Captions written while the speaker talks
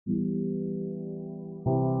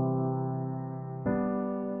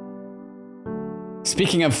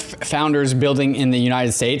Speaking of founders building in the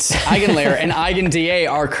United States, EigenLayer and EigenDA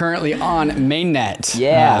are currently on Mainnet.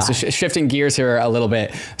 Yeah. So shifting gears here a little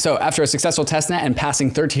bit. So after a successful testnet and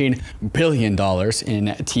passing $13 billion in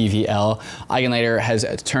TVL, EigenLayer has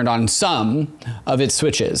turned on some of its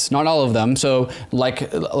switches, not all of them. So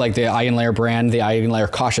like the EigenLayer brand, the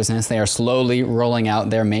EigenLayer cautiousness, they are slowly rolling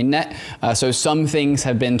out their Mainnet. So some things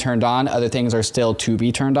have been turned on, other things are still to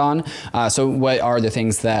be turned on. So what are the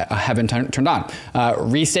things that have been turned on?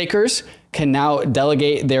 Restakers can now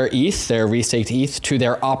delegate their ETH, their restaked ETH, to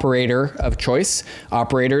their operator of choice.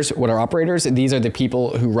 Operators, what are operators? These are the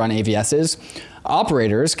people who run AVSs.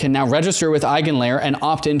 Operators can now register with EigenLayer and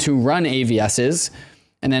opt in to run AVSs.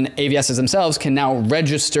 And then AVSs themselves can now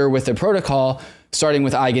register with the protocol, starting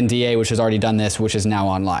with EigenDA, which has already done this, which is now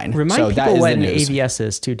online. Remind people what an AVS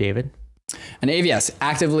is too, David. An AVS,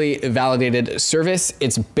 actively validated service.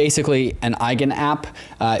 It's basically an Eigen app.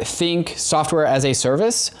 Think software as a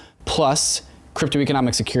service plus crypto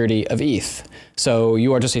economic security of ETH. So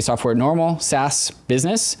you are just a software normal SaaS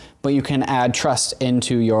business, but you can add trust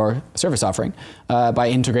into your service offering by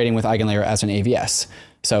integrating with EigenLayer as an AVS.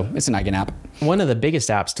 So it's an Eigen app. One of the biggest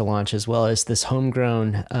apps to launch as well is this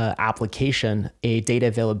homegrown application, a data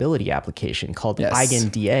availability application called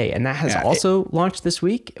EigenDA. And that has also launched this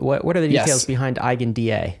week. What are the details behind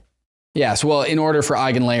EigenDA? Yes, well, in order for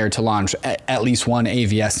EigenLayer to launch, at least one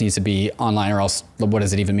AVS needs to be online, or else what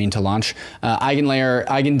does it even mean to launch?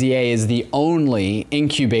 EigenDA is the only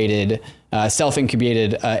incubated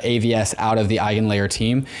self-incubated AVS out of the EigenLayer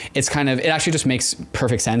team. It actually just makes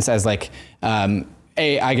perfect sense as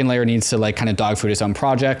EigenLayer needs to kind of dogfood its own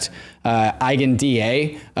project.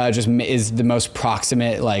 EigenDA just is the most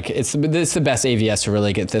proximate, it's the best AVS to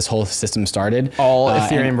really get this whole system started. All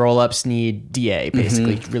Ethereum rollups need DA,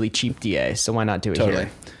 basically really cheap DA. So why not do it here?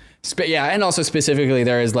 Yeah, and also specifically,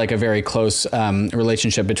 there is a very close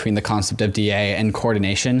relationship between the concept of DA and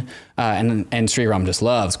coordination, and Sriram just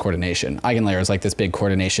loves coordination. EigenLayer is this big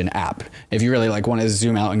coordination app. If you really want to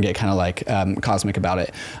zoom out and get kind of cosmic about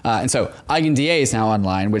it. And so EigenDA is now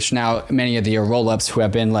online, which now many of the rollups who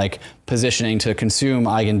have been positioning to consume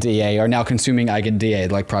EigenDA are now consuming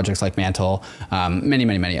EigenDA, like projects like Mantle,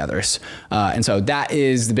 many others. And so that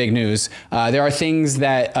is the big news. There are things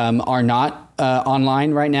that are not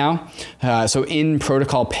online right now. So in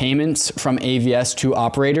protocol payments from AVS to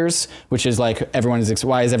operators, which is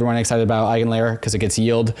why is everyone excited about EigenLayer? Because it gets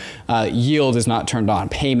yield. Yield is not turned on.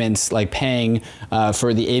 Payments, paying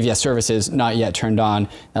for the AVS services, not yet turned on.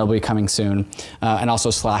 That'll be coming soon. And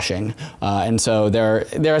also slashing. And so there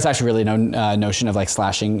is actually really no notion of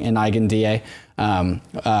slashing in EigenDA.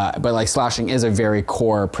 But slashing is a very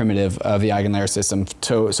core primitive of the EigenLayer system.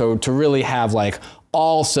 So to really have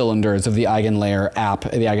all cylinders of the EigenLayer app,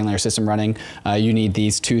 the EigenLayer system running, you need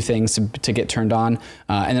these two things to get turned on,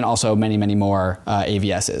 and then also many more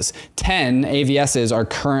AVSs. 10 AVSs are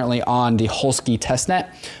currently on the Holsky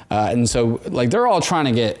testnet, and so they're all trying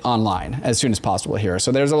to get online as soon as possible here.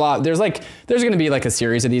 So there's a lot. There's going to be a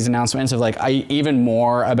series of these announcements of even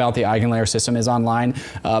more about the EigenLayer system is online,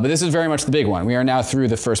 but this is very much the big one. We are now through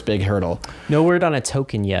the first big hurdle. No word on a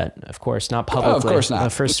token yet, of course, not publicly. Oh, of course not.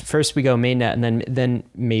 First we go mainnet, and then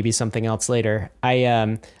maybe something else later.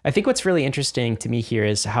 I think what's really interesting to me here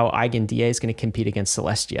is how EigenDA is going to compete against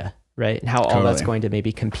Celestia, right? And how all that's going to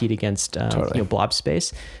maybe compete against blob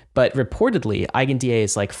space. But reportedly, EigenDA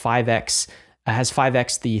is 5x, has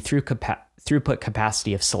 5x the throughput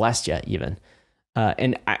capacity of Celestia even.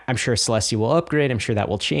 And I'm sure Celestia will upgrade. I'm sure that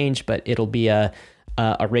will change, but it'll be a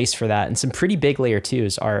race for that. And some pretty big layer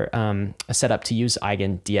twos are set up to use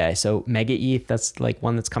EigenDA. So Mega ETH, that's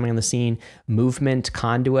one that's coming on the scene. Movement,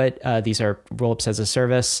 Conduit, these are rollups as a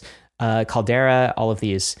service. Caldera, all of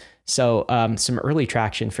these. So some early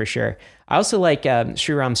traction for sure. I also like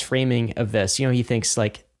Sriram's framing of this. He thinks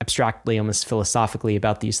abstractly, almost philosophically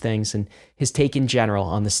about these things, and his take in general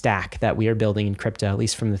on the stack that we are building in crypto, at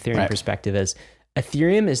least from the Ethereum perspective, is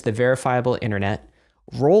Ethereum is the verifiable internet,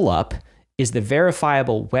 rollup is the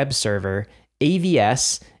verifiable web server,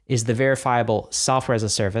 AVS is the verifiable software as a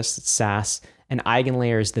service, it's SaaS, and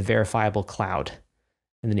EigenLayer is the verifiable cloud.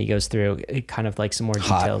 And then he goes through kind of some more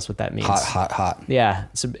details what that means. Hot. Yeah,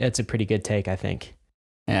 it's a pretty good take, I think.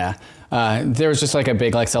 Yeah. There was just a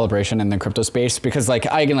big celebration in the crypto space because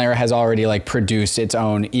EigenLayer has already produced its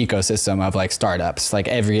own ecosystem of startups.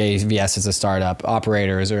 Every AVS is a startup.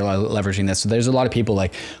 Operators are leveraging this. So there's a lot of people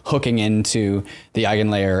hooking into the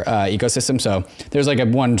EigenLayer ecosystem. So there's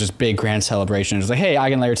one just big grand celebration. It's hey,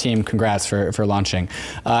 EigenLayer team, congrats for launching.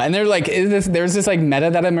 And there's there's this meta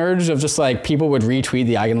that emerged of just people would retweet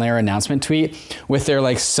the EigenLayer announcement tweet with their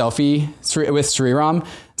selfie with Sriram.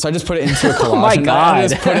 So I just put it into a collage. Oh my God. I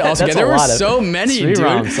just put it all together. There were so many, dude.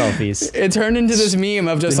 Selfies. It turned into this meme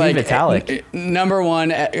of just like, number one,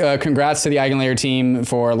 congrats to the EigenLayer team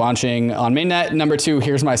for launching on Mainnet. Number two,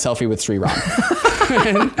 here's my selfie with Sriram.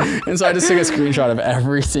 and so I just took a screenshot of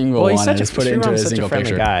every single one and just put it into a single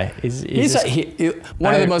picture. Guy. He's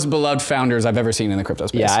one of the most beloved founders I've ever seen in the crypto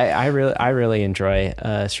space. Yeah, I really enjoy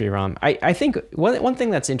Sriram. I think one thing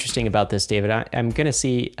that's interesting about this, David, I'm going to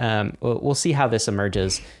see, we'll see how this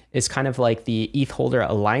emerges, is kind of like the ETH holder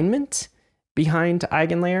alignment behind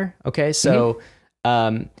EigenLayer. Okay, so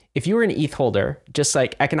if you were an ETH holder, just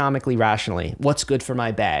like economically, rationally, what's good for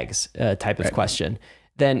my bags type of question,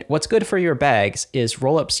 then what's good for your bags is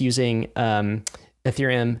rollups using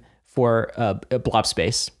Ethereum for a blob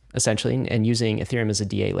space, essentially, and using Ethereum as a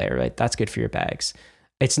DA layer, right? That's good for your bags.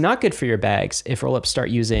 It's not good for your bags if rollups start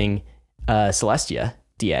using Celestia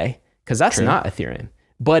DA, because that's not Ethereum.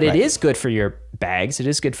 But it is good for your bags. It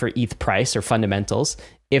is good for ETH price or fundamentals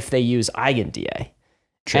if they use EigenDA.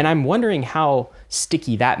 And I'm wondering how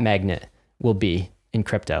sticky that magnet will be in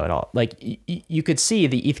crypto at all. Like you could see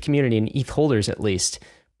the ETH community and ETH holders at least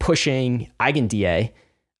pushing EigenDA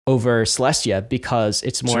over Celestia because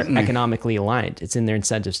it's more economically aligned. It's in their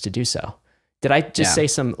incentives to do so. Did I just say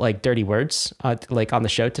some like dirty words like on the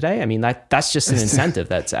show today? I mean, that's just an incentive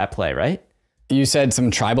that's at play, right? You said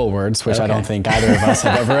some tribal words, which I don't think either of us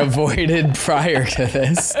have ever avoided prior to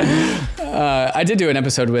this. I did do an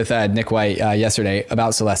episode with Nick White yesterday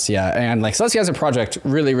about Celestia, and like Celestia as a project,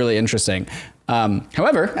 really, really interesting.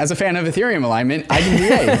 However, as a fan of Ethereum alignment,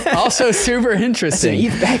 EigenDA, also super interesting.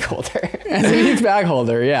 As an ETH bag holder. As an ETH bag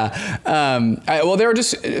holder, yeah. Well, there are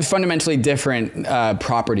just fundamentally different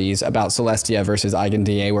properties about Celestia versus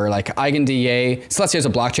EigenDA, where like EigenDA, Celestia is a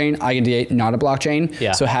blockchain, EigenDA not a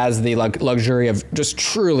blockchain, so has the luxury of just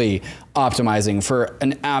truly optimizing for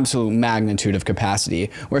an absolute magnitude of capacity,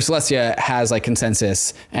 where Celestia has like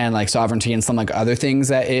consensus and like sovereignty and some like other things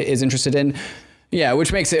that it is interested in. Yeah,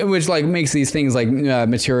 which makes these things like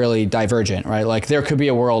materially divergent, right? Like there could be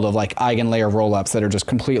a world of like EigenLayer rollups that are just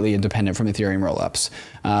completely independent from Ethereum rollups.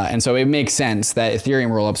 And so it makes sense that Ethereum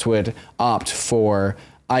rollups would opt for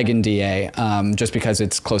EigenDA just because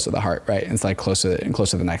it's close to the heart, right? It's like close to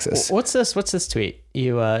the nexus. What's this tweet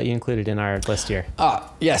you included in our list here?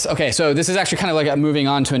 Yes. Okay. So this is actually kind of like moving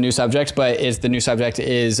on to a new subject, but the new subject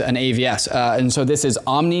is an AVS. And so this is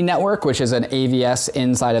Omni Network, which is an AVS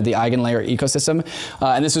inside of the EigenLayer ecosystem.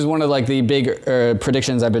 And this is one of like the big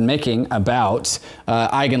predictions I've been making about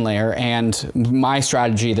EigenLayer and my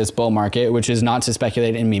strategy this bull market, which is not to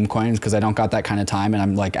speculate in meme coins because I don't got that kind of time and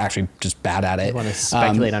I'm like actually just bad at it. You want to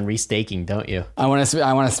speculate on restaking, don't you? I want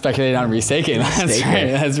to speculate on restaking.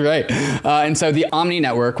 That's right. And so the Omni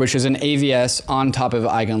Network, which is an AVS on top of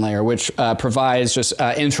EigenLayer, which provides just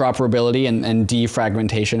interoperability and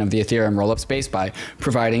defragmentation of the Ethereum rollup space by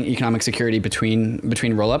providing economic security between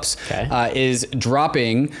rollups, is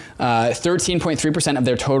dropping 13.3% of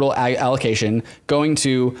their total allocation, going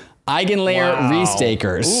to EigenLayer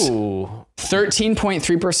restakers. Ooh.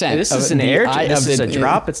 13.3%. This is an this is a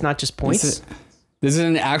drop. It's not just points. This is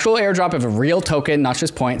an actual airdrop of a real token, not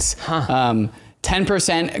just points.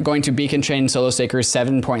 10% going to Beacon Chain solo stakers,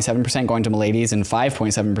 7.7% going to Miladies, and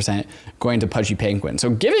 5.7% going to Pudgy Penguin. So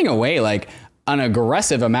giving away like an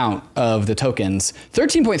aggressive amount of the tokens,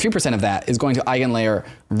 13.3% of that is going to EigenLayer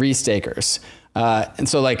restakers. And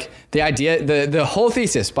so like the idea, the whole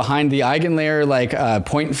thesis behind the EigenLayer like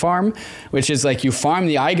point farm, which is like you farm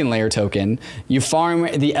the EigenLayer token, you farm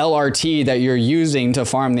the LRT that you're using to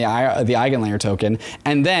farm the EigenLayer token,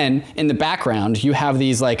 and then in the background you have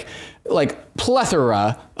these like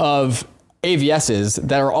plethora of AVSs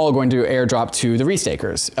that are all going to airdrop to the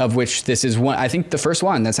restakers, of which this is one, I think the first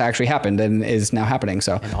one that's actually happened and is now happening.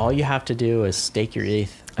 So and all you have to do is stake your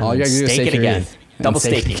ETH. All you have to do is stake it again. Double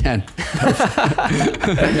staking. Again.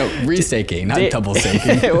 No, restaking, not double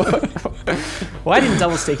staking. Why didn't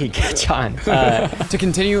double staking catch on? To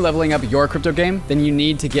continue leveling up your crypto game, then you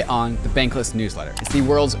need to get on the Bankless newsletter. It's the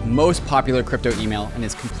world's most popular crypto email and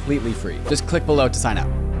is completely free. Just click below to sign up.